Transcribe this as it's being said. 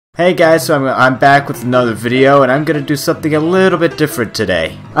Hey guys, so I'm back with another video, and I'm gonna do something a little bit different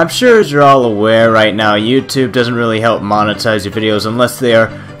today. I'm sure as you're all aware right now, YouTube doesn't really help monetize your videos unless they are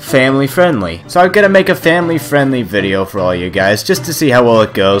family friendly. So I'm gonna make a family friendly video for all you guys, just to see how well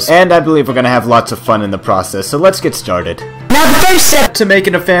it goes, and I believe we're gonna have lots of fun in the process, so let's get started. Now the first step to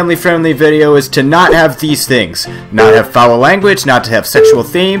making a family friendly video is to not have these things. Not have foul language, not to have sexual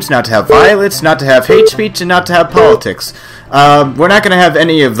themes, not to have violence, not to have hate speech, and not to have politics. We're not going to have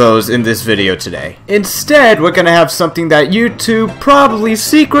any of those in this video today. Instead, we're going to have something that YouTube probably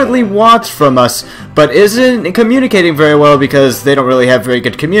secretly wants from us, but isn't communicating very well because they don't really have very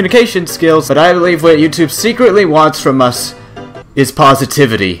good communication skills. But I believe what YouTube secretly wants from us is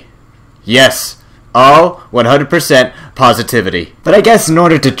positivity. Yes. All 100% positivity. But I guess in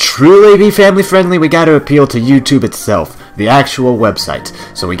order to truly be family friendly, we gotta appeal to YouTube itself, the actual website.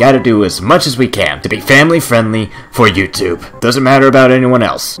 So we gotta do as much as we can to be family friendly for YouTube. Doesn't matter about anyone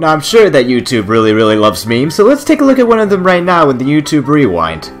else. Now I'm sure that YouTube really loves memes, so let's take a look at one of them right now in the YouTube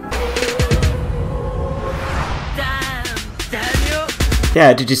Rewind.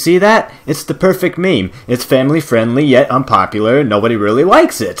 Yeah, did you see that? It's the perfect meme. It's family friendly yet unpopular, nobody really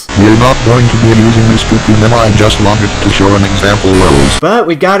likes it. We're not going to be using this cookie meme, I just wanted to show an example rules. But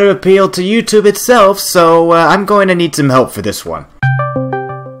we gotta appeal to YouTube itself, so I'm going to need some help for this one.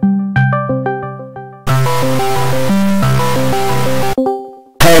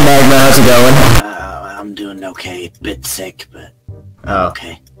 Hey Magma, how's it going? I'm doing okay, bit sick, but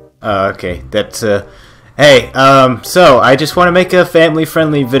okay. Okay, that's Hey, so I just want to make a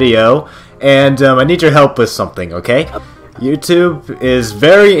family-friendly video, and I need your help with something, okay? YouTube is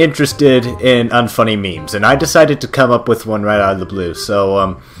very interested in unfunny memes, and I decided to come up with one right out of the blue.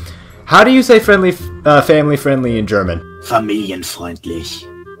 So, how do you say family-friendly in German? Familienfreundlich.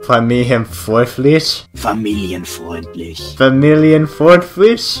 Familienfreundlich? Familienfreundlich.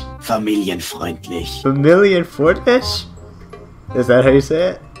 Familienfreundlich? Familienfreundlich. Familienfreundlich? Is that how you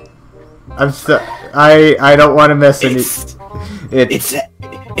say it? I don't want to mess any. It's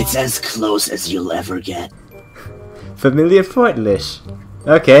as close as you'll ever get. Familienfreundlich.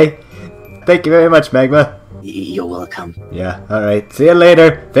 Okay. Thank you very much, Magma. You're welcome. Yeah, alright. See you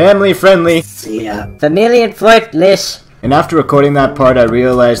later. Family friendly. See ya. Familienfreundlich. And after recording that part, I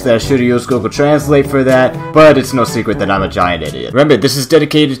realized that I should have used Google Translate for that, but it's no secret that I'm a giant idiot. Remember, this is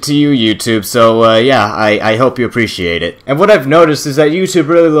dedicated to you, YouTube, so yeah, I hope you appreciate it. And what I've noticed is that YouTube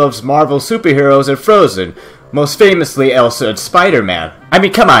really loves Marvel superheroes and Frozen. Most famously, Elsa and Spider-Man. I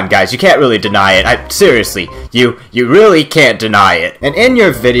mean, come on, guys, you can't really deny it. Seriously, you really can't deny it. And in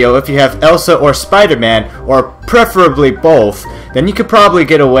your video, if you have Elsa or Spider-Man, or preferably both, then you could probably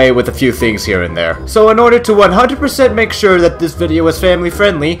get away with a few things here and there. So in order to 100% make sure that this video is family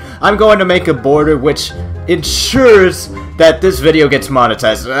friendly, I'm going to make a border which ensures that this video gets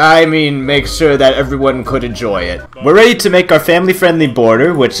monetized. I mean, make sure that everyone could enjoy it. We're ready to make our family friendly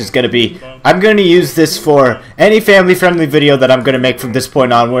border, which is going to be, I'm going to use this for any family friendly video that I'm going to make from this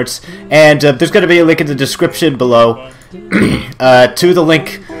point onwards, and there's going to be a link in the description below to the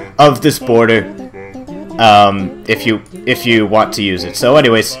link of this border if you want to use it. So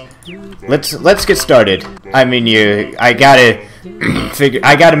anyways, let's get started. I mean, I gotta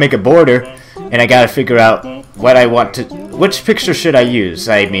make a border, and I gotta figure out what I want to, which picture should I use.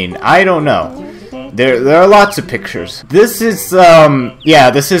 I mean, I don't know. There are lots of pictures. This is yeah,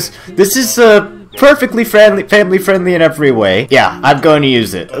 this is perfectly family friendly in every way. Yeah, I'm going to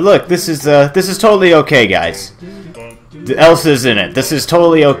use it. Look, this is totally okay, guys. Elsa's in it. This is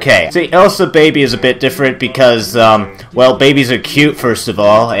totally okay. See, Elsa baby is a bit different because, well, babies are cute, first of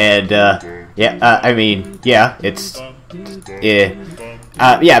all, and, yeah, I mean, yeah,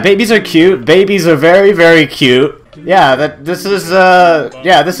 yeah, babies are cute. Babies are very cute. Yeah, this is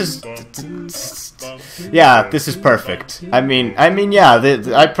perfect. I mean, yeah,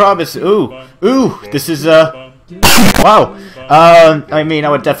 I promise. Ooh, this is, wow. I mean, I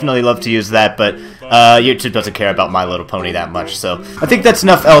would definitely love to use that, but YouTube doesn't care about My Little Pony that much, so I think that's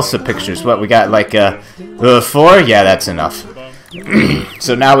enough Elsa pictures. What, we got like 4? Yeah, that's enough.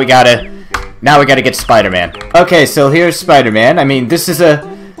 So now we gotta get Spider-Man. Okay, so here's Spider-Man. I mean, this is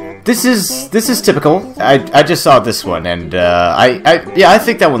typical. I just saw this one, and yeah, I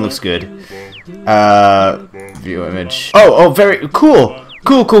think that one looks good. View image. Oh, very cool.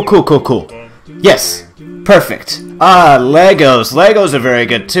 Cool. Yes. Perfect. Legos. Legos are very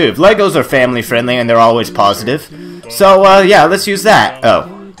good too. Legos are family friendly and they're always positive. So, yeah, let's use that. Oh.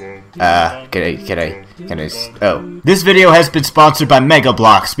 Oh. This video has been sponsored by Mega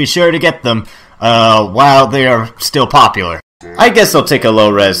Bloks. Be sure to get them, while they are still popular. I guess I'll take a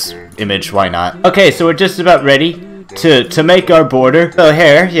low-res image, why not? Okay, so we're just about ready. to make our border. So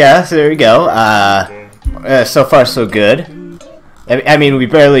here, yeah, so there we go. So far so good. I mean, we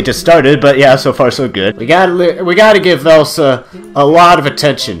barely just started, but yeah, so far so good. We gotta give Elsa a lot of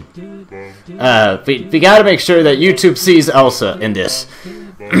attention. We gotta make sure that YouTube sees Elsa in this,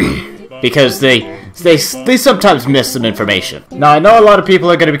 because they sometimes miss some information. Now, I know a lot of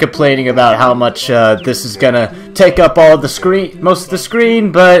people are gonna be complaining about how much this is gonna take up all the screen, most of the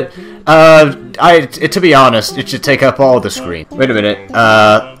screen, but to be honest, it should take up all the screen. Wait a minute.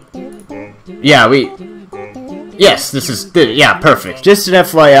 Yeah, yes, this is, yeah, perfect. Just an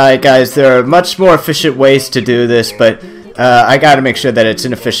FYI, guys, there are much more efficient ways to do this, but I gotta make sure that it's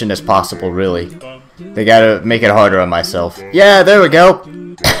inefficient as possible, really. They gotta make it harder on myself. Yeah, there we go.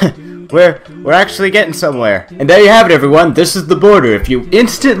 We're actually getting somewhere. And there you have it, everyone. This is the border. If you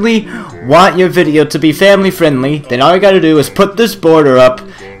instantly want your video to be family friendly, then all you gotta do is put this border up,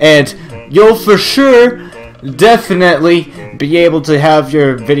 and you'll for sure definitely be able to have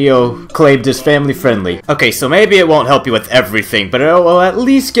your video claimed as family friendly. Okay, so maybe it won't help you with everything, but it will at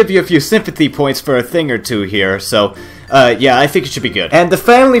least give you a few sympathy points for a thing or two here, so yeah, I think it should be good. And the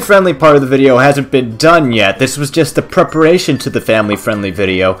family friendly part of the video hasn't been done yet. This was just the preparation to the family friendly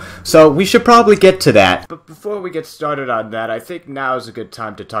video, so we should probably get to that. But before we get started on that, I think now is a good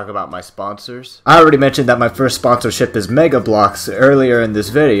time to talk about my sponsors. I already mentioned that my first sponsorship is Mega Bloks earlier in this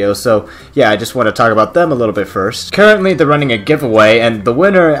video, so yeah, I just want to talk about them a little bit first. Currently, they're running a giveaway, and the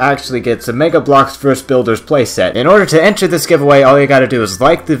winner actually gets a Mega Bloks First Builders playset. In order to enter this giveaway, all you gotta do is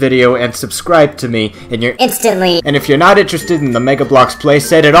like the video and subscribe to me, and you're instantly. And if you're not interested in the Mega Bloks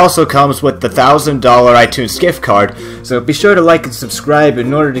playset, it also comes with the $1,000 iTunes gift card, so be sure to like and subscribe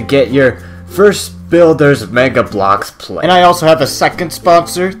in order to get your First Builders Mega Bloks play. And I also have a second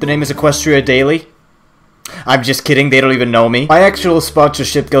sponsor. The name is Equestria Daily. I'm just kidding, they don't even know me. My actual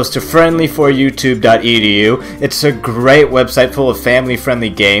sponsorship goes to friendlyforyoutube.edu. It's a great website full of family-friendly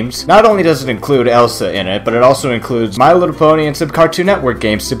games. Not only does it include Elsa in it, but it also includes My Little Pony and some Cartoon Network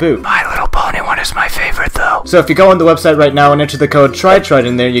games to boot. My Little Pony one is my favorite, though. So if you go on the website right now and enter the code Tritrot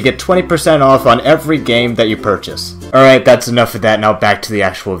in there, you get 20% off on every game that you purchase. Alright, that's enough of that, now back to the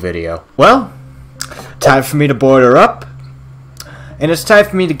actual video. Well, time for me to border up. And it's time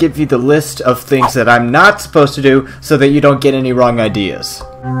for me to give you the list of things that I'm not supposed to do so that you don't get any wrong ideas.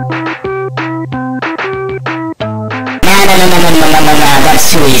 No,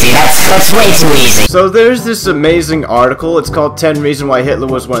 that's too easy. That's way too easy. So there's this amazing article. It's called 10 Reasons Why Hitler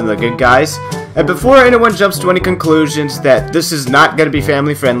Was One of the Good Guys. And before anyone jumps to any conclusions that this is not going to be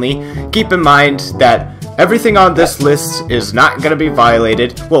family friendly, keep in mind that everything on this list is not going to be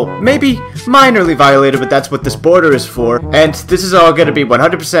violated. Well, maybe minorly violated, but that's what this border is for. And this is all going to be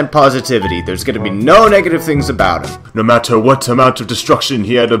 100% positivity. There's going to be no negative things about him. No matter what amount of destruction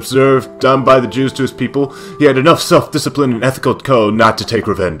he had observed done by the Jews to his people, he had enough self-discipline and ethical code not to take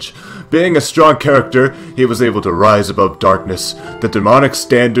revenge. Being a strong character, he was able to rise above darkness, the demonic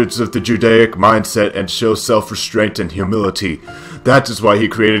standards of the Judaic mindset, and show self-restraint and humility. That is why he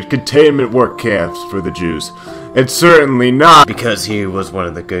created containment work camps for the Jews. And certainly not because he was one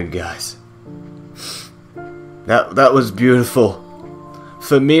of the good guys. That was beautiful.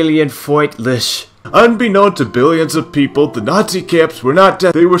 Familienfreundlich. Unbeknown to billions of people, the Nazi camps were not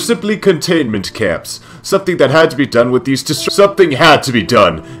death, they were simply containment camps. Something that had to be done with these something had to be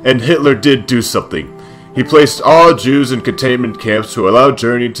done, and Hitler did do something. He placed all Jews in containment camps to allow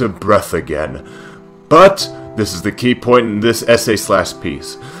Germany to breath again. But this is the key point in this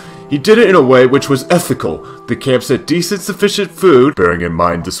essay/piece. He did it in a way which was ethical. The camps had decent, sufficient food, bearing in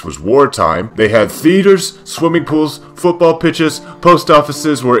mind this was wartime. They had theaters, swimming pools, football pitches, post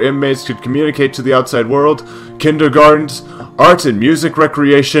offices where inmates could communicate to the outside world, kindergartens, art and music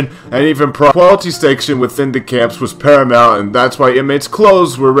recreation, and even quality section within the camps was paramount, and that's why inmates'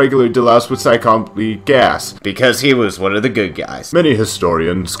 clothes were regularly doused with cyclonic gas. Because he was one of the good guys. Many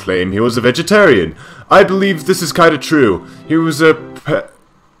historians claim he was a vegetarian. I believe this is kinda true. He was a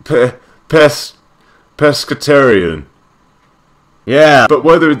pescatarian. Yeah. But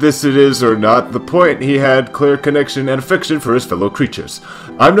whether this it is or not, the point he had clear connection and affection for his fellow creatures.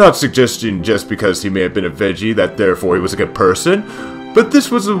 I'm not suggesting just because he may have been a veggie that therefore he was a good person, but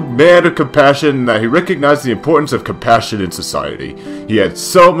this was a man of compassion that he recognized the importance of compassion in society. He had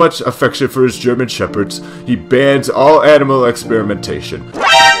so much affection for his German shepherds, he bans all animal experimentation.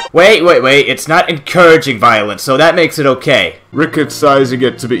 Wait, it's not encouraging violence, so that makes it okay. Recognizing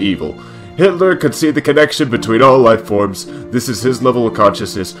it to be evil. Hitler could see the connection between all life forms. This is his level of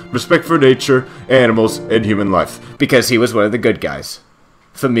consciousness, respect for nature, animals, and human life. Because he was one of the good guys.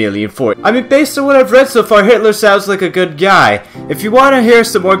 Familien for it. I mean, based on what I've read so far, Hitler sounds like a good guy. If you want to hear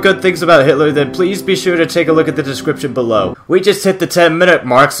some more good things about Hitler, then please be sure to take a look at the description below. We just hit the 10-minute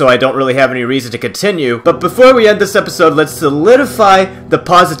mark, so I don't really have any reason to continue. But before we end this episode, let's solidify the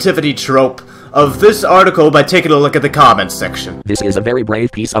positivity trope of this article by taking a look at the comments section. This is a very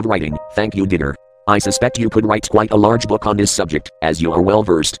brave piece of writing. Thank you, Digger. I suspect you could write quite a large book on this subject, as you are well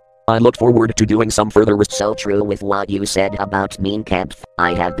versed. I look forward to doing some further research. So true with what you said about Mein Kampf.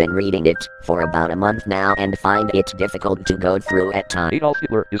 I have been reading it for about a month now and find it difficult to go through at times. Adolf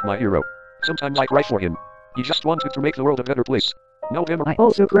Hitler is my hero. Sometimes I cry for him. He just wanted to make the world a better place. Know him? I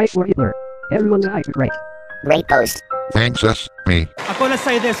also cry for Hitler. Everyone died great. Great post. Thanks, me. I've got to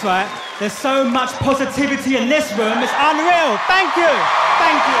say this, right? There's so much positivity in this room. It's unreal. Thank you.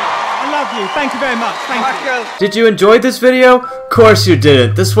 Thank you. I love you. Thank you very much. Thank you. Did you enjoy this video? Of course you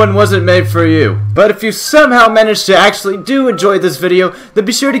didn't. This one wasn't made for you. But if you somehow managed to actually do enjoy this video, then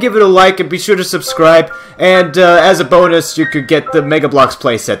be sure to give it a like and be sure to subscribe. And as a bonus, you could get the Mega Bloks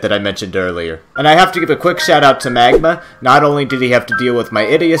playset that I mentioned earlier. And I have to give a quick shout out to Magma. Not only did he have to deal with my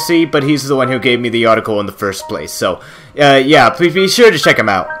idiocy, but he's the one who gave me the article in the first place. So, yeah, please be sure to check him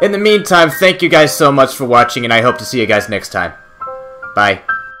out. In the meantime, thank you guys so much for watching, and I hope to see you guys next time. Bye.